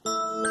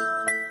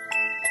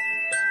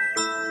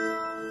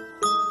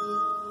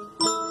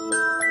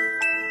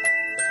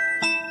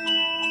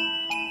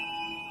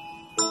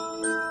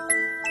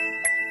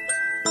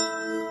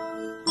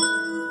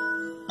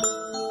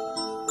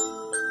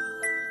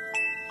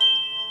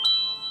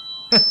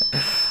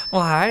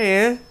Well,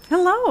 hi.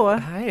 Hello.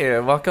 Hi.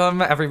 Welcome,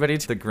 everybody,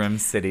 to the Grim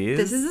Cities.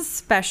 This is a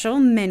special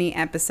mini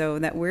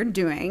episode that we're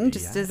doing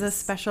just as a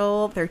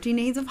special 13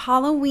 days of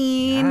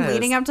Halloween,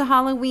 leading up to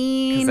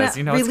Halloween, 'Cause as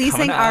you know, releasing it's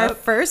coming our up.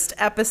 first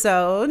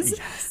episodes.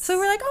 Yes. So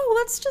we're like, oh,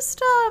 let's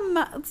just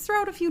let's throw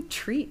out a few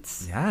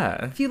treats.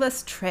 Yeah. A few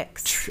less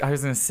tricks. I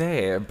was going to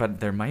say,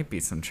 but there might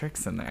be some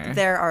tricks in there.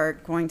 There are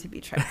going to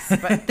be tricks,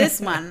 but this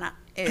one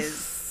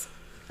is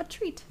a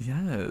treat.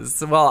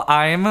 Yes. Well,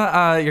 I'm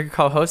your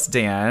co-host,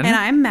 Dan. And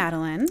I'm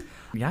Madeline.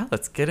 Yeah,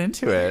 let's get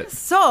into it.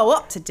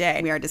 So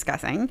today we are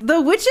discussing the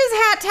Witch's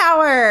Hat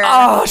Tower.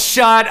 Oh,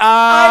 shut up!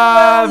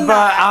 I will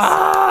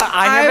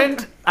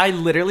not. I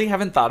literally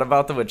haven't thought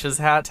about the Witch's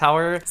Hat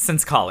Tower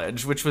since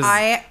college, which was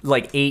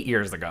like 8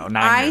 years ago,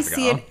 9 years ago. I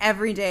see it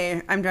every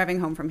day. I'm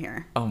driving home from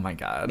here. Oh my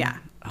god. Yeah.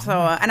 So,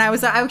 and I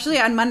was actually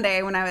on Monday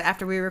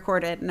after we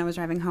recorded and I was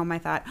driving home, I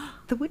thought, oh,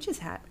 the Witch's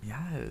Hat.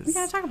 Yes. We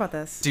gotta talk about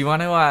this. Do you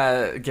want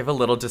to give a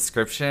little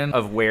description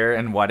of where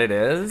and what it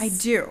is? I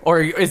do.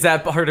 Or is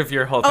that part of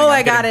your whole thing? Oh,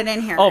 I got it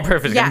in here. Oh,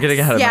 perfect. Yes. I'm getting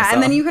ahead of myself. Yeah,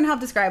 and then you can help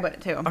describe it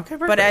too. Okay,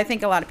 perfect. But I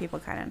think a lot of people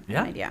kind of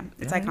have an idea.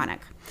 It's iconic.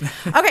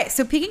 Okay,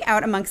 so peeking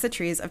out amongst the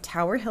trees of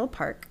Tower Hill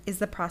Park is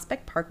the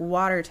Prospect Park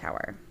Water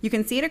Tower. You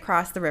can see it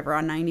across the river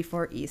on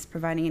 94 East,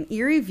 providing an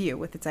eerie view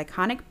with its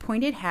iconic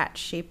pointed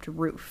hat-shaped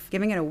roof,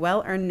 giving it a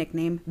well-earned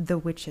nickname, the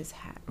Witch's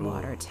Hat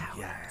Water Tower.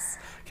 Yes.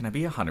 Can I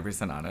be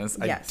 100% honest?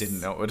 Yes. I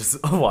didn't know it was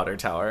a water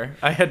tower.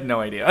 I had no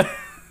idea.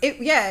 It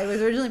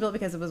was originally built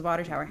because it was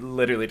water tower.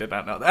 Literally did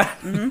not know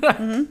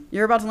that.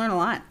 You're about to learn a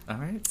lot. All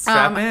right,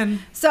 strap in.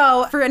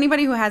 So for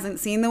anybody who hasn't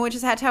seen the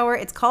Witch's Hat Tower,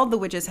 it's called the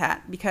Witch's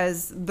Hat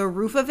because the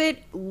roof of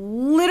it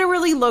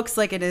literally looks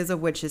like it is a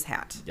witch's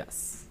hat.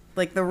 Yes.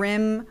 Like the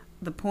rim,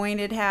 the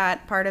pointed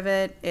hat part of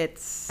it,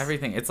 it's...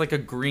 Everything. It's like a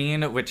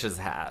green witch's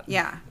hat.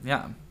 Yeah.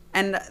 Yeah.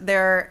 And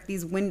there are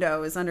these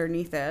windows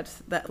underneath it,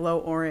 that low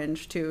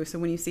orange too. So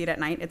when you see it at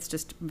night, it's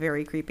just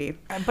very creepy.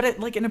 But it,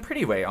 like in a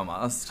pretty way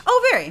almost.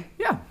 Oh, very.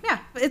 Yeah. Yeah.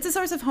 It's a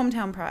source of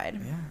hometown pride.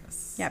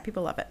 Yes. Yeah,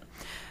 people love it.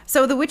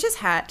 So the Witch's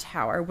Hat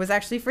Tower was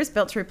actually first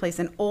built to replace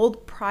an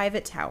old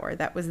private tower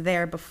that was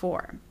there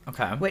before.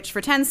 Okay. Which for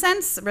 10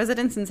 cents,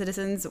 residents and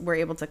citizens were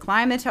able to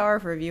climb the tower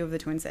for a view of the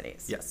Twin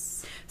Cities.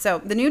 Yes.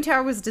 So the new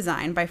tower was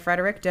designed by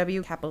Frederick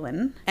W.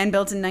 Kapelin and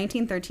built in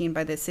 1913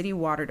 by the city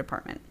water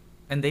department.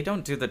 And they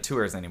don't do the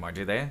tours anymore,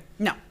 do they?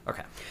 No.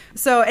 Okay.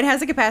 So it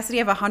has a capacity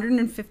of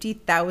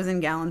 150,000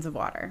 gallons of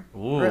water.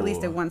 Ooh. Or at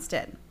least it once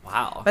did.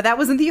 Wow. But that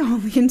wasn't the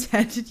only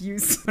intended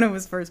use when it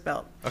was first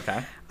built.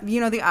 Okay.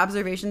 You know the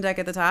observation deck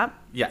at the top?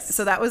 Yes.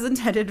 So that was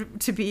intended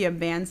to be a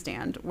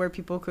bandstand where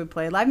people could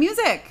play live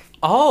music.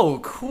 Oh,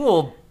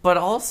 cool. But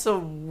also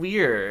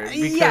weird.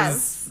 Because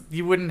Yes.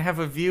 you wouldn't have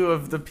a view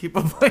of the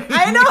people playing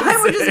I know. music.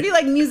 It would just be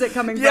like music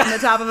coming from the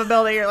top of a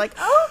building. You're like,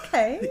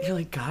 okay. You're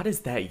like, God,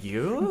 is that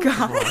you?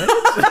 God. What?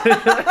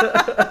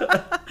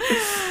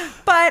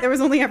 But there was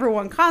only ever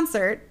one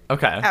concert.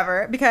 Okay.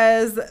 Ever.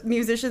 Because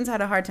musicians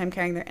had a hard time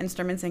carrying their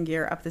instruments and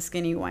gear up the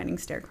skinny, winding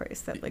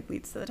staircase that like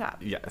leads to the top.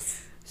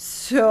 Yes.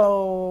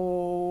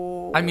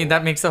 So... I mean,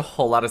 that makes a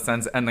whole lot of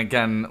sense. And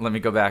again, let me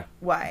go back.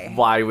 Why?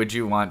 Why would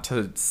you want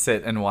to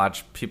sit and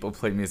watch people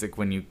play music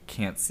when you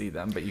can't see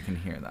them, but you can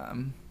hear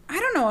them? I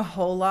don't know a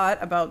whole lot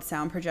about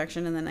sound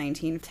projection in the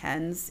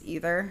 1910s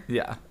either.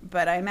 Yeah.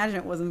 But I imagine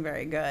it wasn't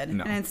very good.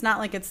 No. And it's not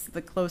like it's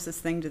the closest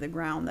thing to the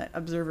ground that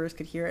observers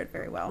could hear it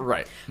very well.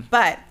 Right.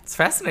 But It's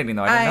fascinating,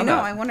 though. I didn't know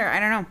that. I wonder. I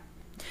don't know.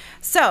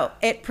 So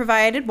it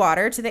provided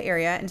water to the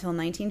area until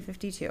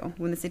 1952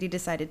 when the city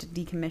decided to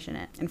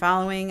decommission it. And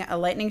following a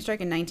lightning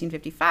strike in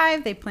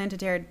 1955, they planned to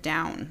tear it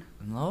down.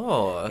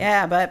 Oh.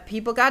 Yeah, but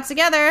people got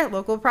together.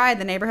 Local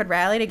pride. The neighborhood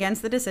rallied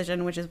against the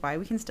decision, which is why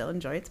we can still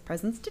enjoy its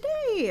presence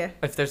today.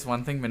 If there's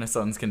one thing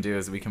Minnesotans can do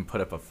is we can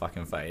put up a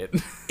fucking fight.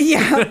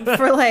 Yeah,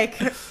 for like...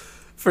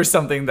 For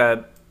something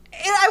that...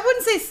 I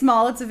wouldn't say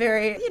small. It's a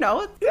very, it's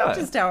Yeah.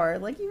 Witch's Tower.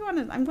 Like,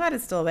 I'm glad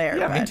it's still there.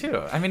 Yeah, me but too.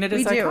 I mean, it is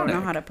we iconic. do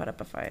know how to put up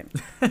a fight.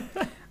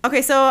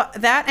 Okay, so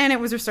that and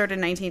it was restored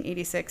in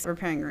 1986,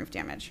 repairing roof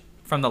damage.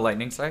 From the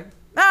lightning strike?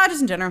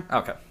 Just in general.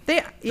 Okay.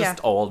 Yeah.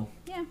 Just old.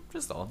 Yeah.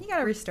 Just old. You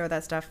gotta restore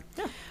that stuff.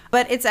 Yeah.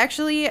 But it's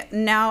actually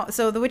now,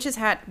 so the Witch's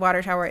Hat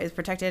Water Tower is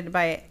protected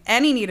by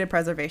any needed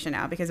preservation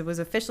now because it was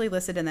officially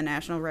listed in the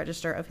National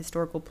Register of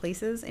Historical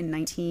Places in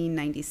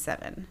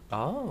 1997.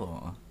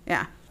 Oh.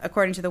 Yeah.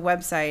 According to the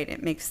website,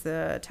 it makes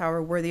the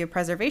tower worthy of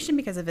preservation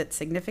because of its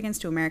significance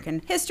to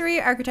American history,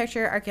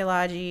 architecture,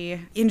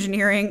 archaeology,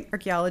 engineering,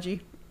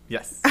 archaeology.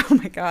 Yes. Oh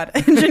my God.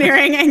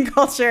 Engineering and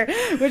culture,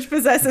 which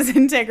possesses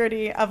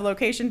integrity of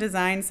location,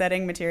 design,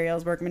 setting,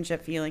 materials,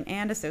 workmanship, feeling,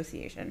 and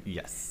association.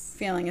 Yes.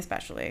 Feeling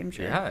especially, I'm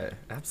sure. Yeah,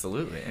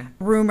 absolutely.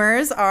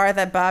 Rumors are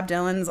that Bob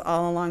Dylan's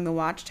All Along the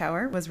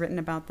Watchtower was written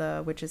about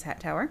the Witch's Hat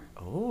Tower.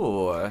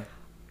 Oh.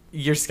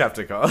 You're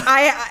skeptical.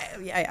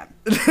 Yeah.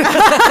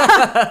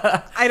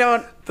 I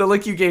don't. The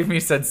look you gave me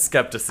said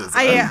skepticism.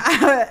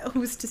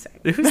 Who's to say?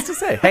 Who's to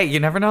say? Hey, you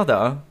never know,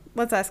 though.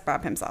 Let's ask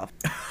Bob himself.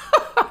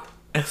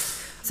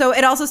 So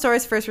it also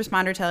stores first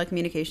responder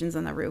telecommunications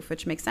on the roof,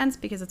 which makes sense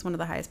because it's one of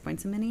the highest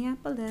points in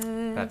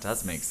Minneapolis. That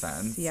does make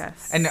sense.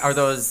 Yes. And are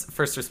those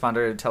first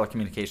responder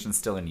telecommunications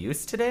still in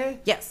use today?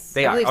 Yes.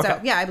 They are. I believe Okay.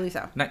 so. Yeah, I believe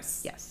so.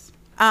 Nice. Yes.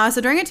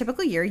 So during a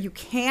typical year, you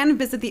can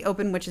visit the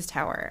Open Witches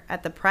Tower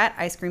at the Pratt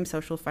Ice Cream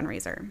Social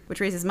Fundraiser, which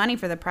raises money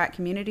for the Pratt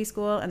Community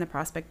School and the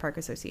Prospect Park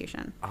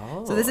Association.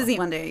 Oh. So this is the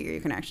one day a year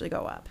you can actually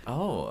go up.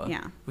 Oh.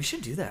 Yeah. We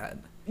should do that.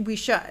 We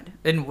should.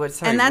 And what?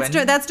 Sorry, and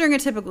that's during a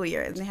typical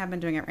year. They have been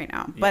doing it right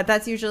now. Yeah. But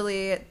that's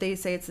usually, they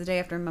say it's the day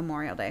after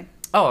Memorial Day.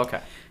 Oh,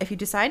 okay. If you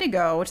decide to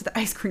go to the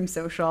ice cream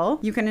social,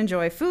 you can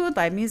enjoy food,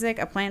 live music,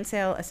 a plant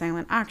sale, a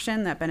silent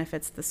auction that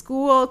benefits the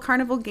school,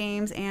 carnival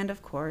games, and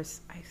of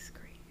course, ice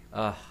cream.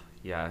 Ugh.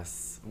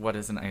 Yes. What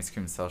is an ice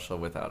cream social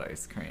without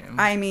ice cream?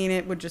 I mean,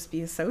 it would just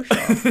be a social.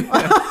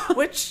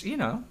 Which,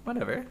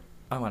 whatever.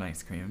 I want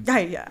ice cream.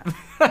 Yeah.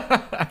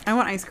 I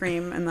want ice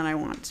cream, and then I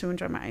want to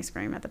enjoy my ice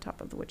cream at the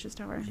top of the Witches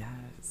Tower.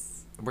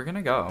 Yes. We're going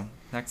to go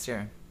next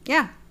year.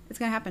 Yeah, it's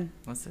going to happen.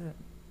 That's it.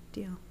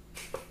 Deal.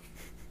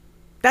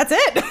 That's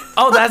it.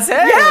 Oh, that's it?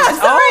 Yeah,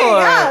 sorry.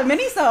 Yeah,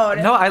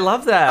 Minisode. No, I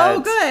love that.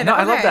 Oh, good. No,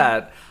 okay. I love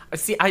that.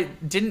 See, I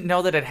didn't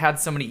know that it had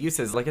so many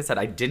uses. Like I said,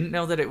 I didn't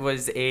know that it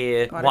was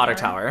a water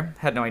tower.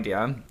 Had no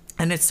idea.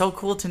 And it's so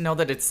cool to know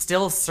that it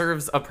still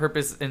serves a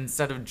purpose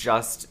instead of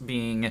just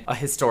being a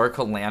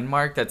historical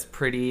landmark that's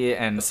pretty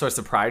and a source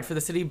of pride for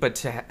the city, but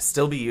to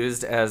still be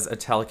used as a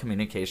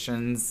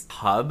telecommunications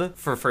hub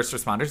for first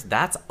responders.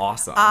 That's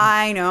awesome.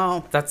 I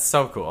know. That's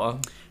so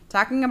cool.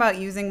 Talking about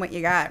using what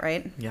you got,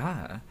 right?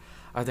 Yeah.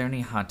 Are there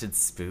any haunted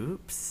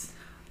spoops?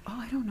 Oh,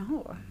 I don't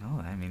know.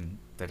 No, I mean,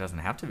 there doesn't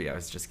have to be. I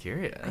was just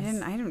curious. I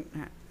can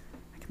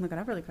look it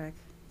up really quick.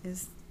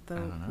 Is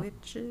the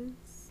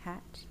Witch's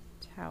Hat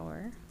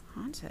Tower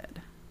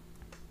haunted?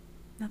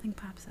 Nothing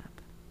pops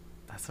up.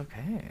 That's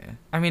okay.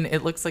 I mean,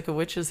 it looks like a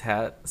witch's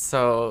hat,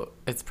 so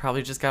it's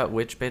probably just got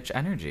witch bitch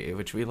energy,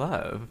 which we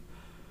love.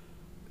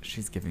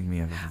 She's giving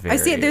me a very I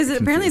see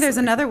it. Apparently there's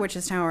another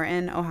Witch's Tower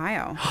in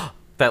Ohio.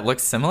 That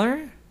looks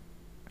similar?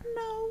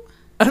 No.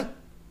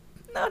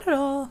 Not at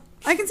all.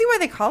 I can see why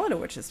they call it a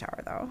Witch's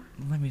Tower, though.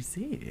 Let me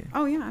see.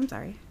 Oh, yeah, I'm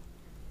sorry.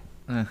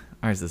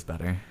 Ours is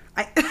better.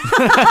 Yeah,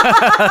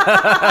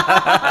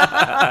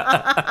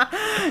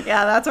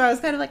 that's why I was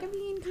kind of like,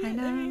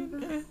 kind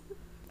of.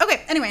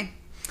 Okay, anyway.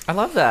 I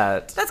love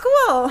that. That's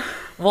cool.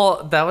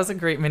 Well, that was a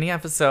great mini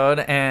episode,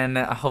 and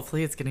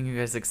hopefully it's getting you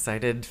guys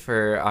excited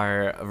for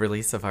our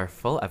release of our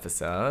full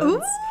episodes.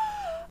 Ooh.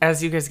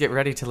 As you guys get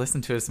ready to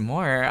listen to us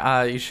more,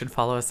 you should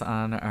follow us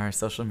on our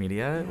social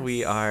media. Yes.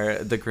 We are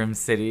The Grim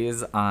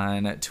Cities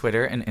on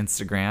Twitter and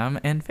Instagram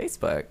and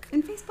Facebook.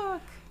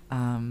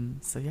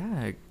 So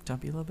yeah, don't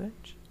be a little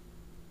bitch.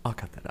 I'll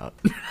cut that out.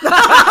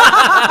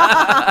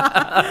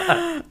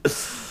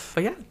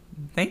 But yeah,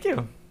 thank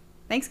you.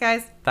 Thanks,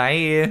 guys.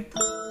 Bye.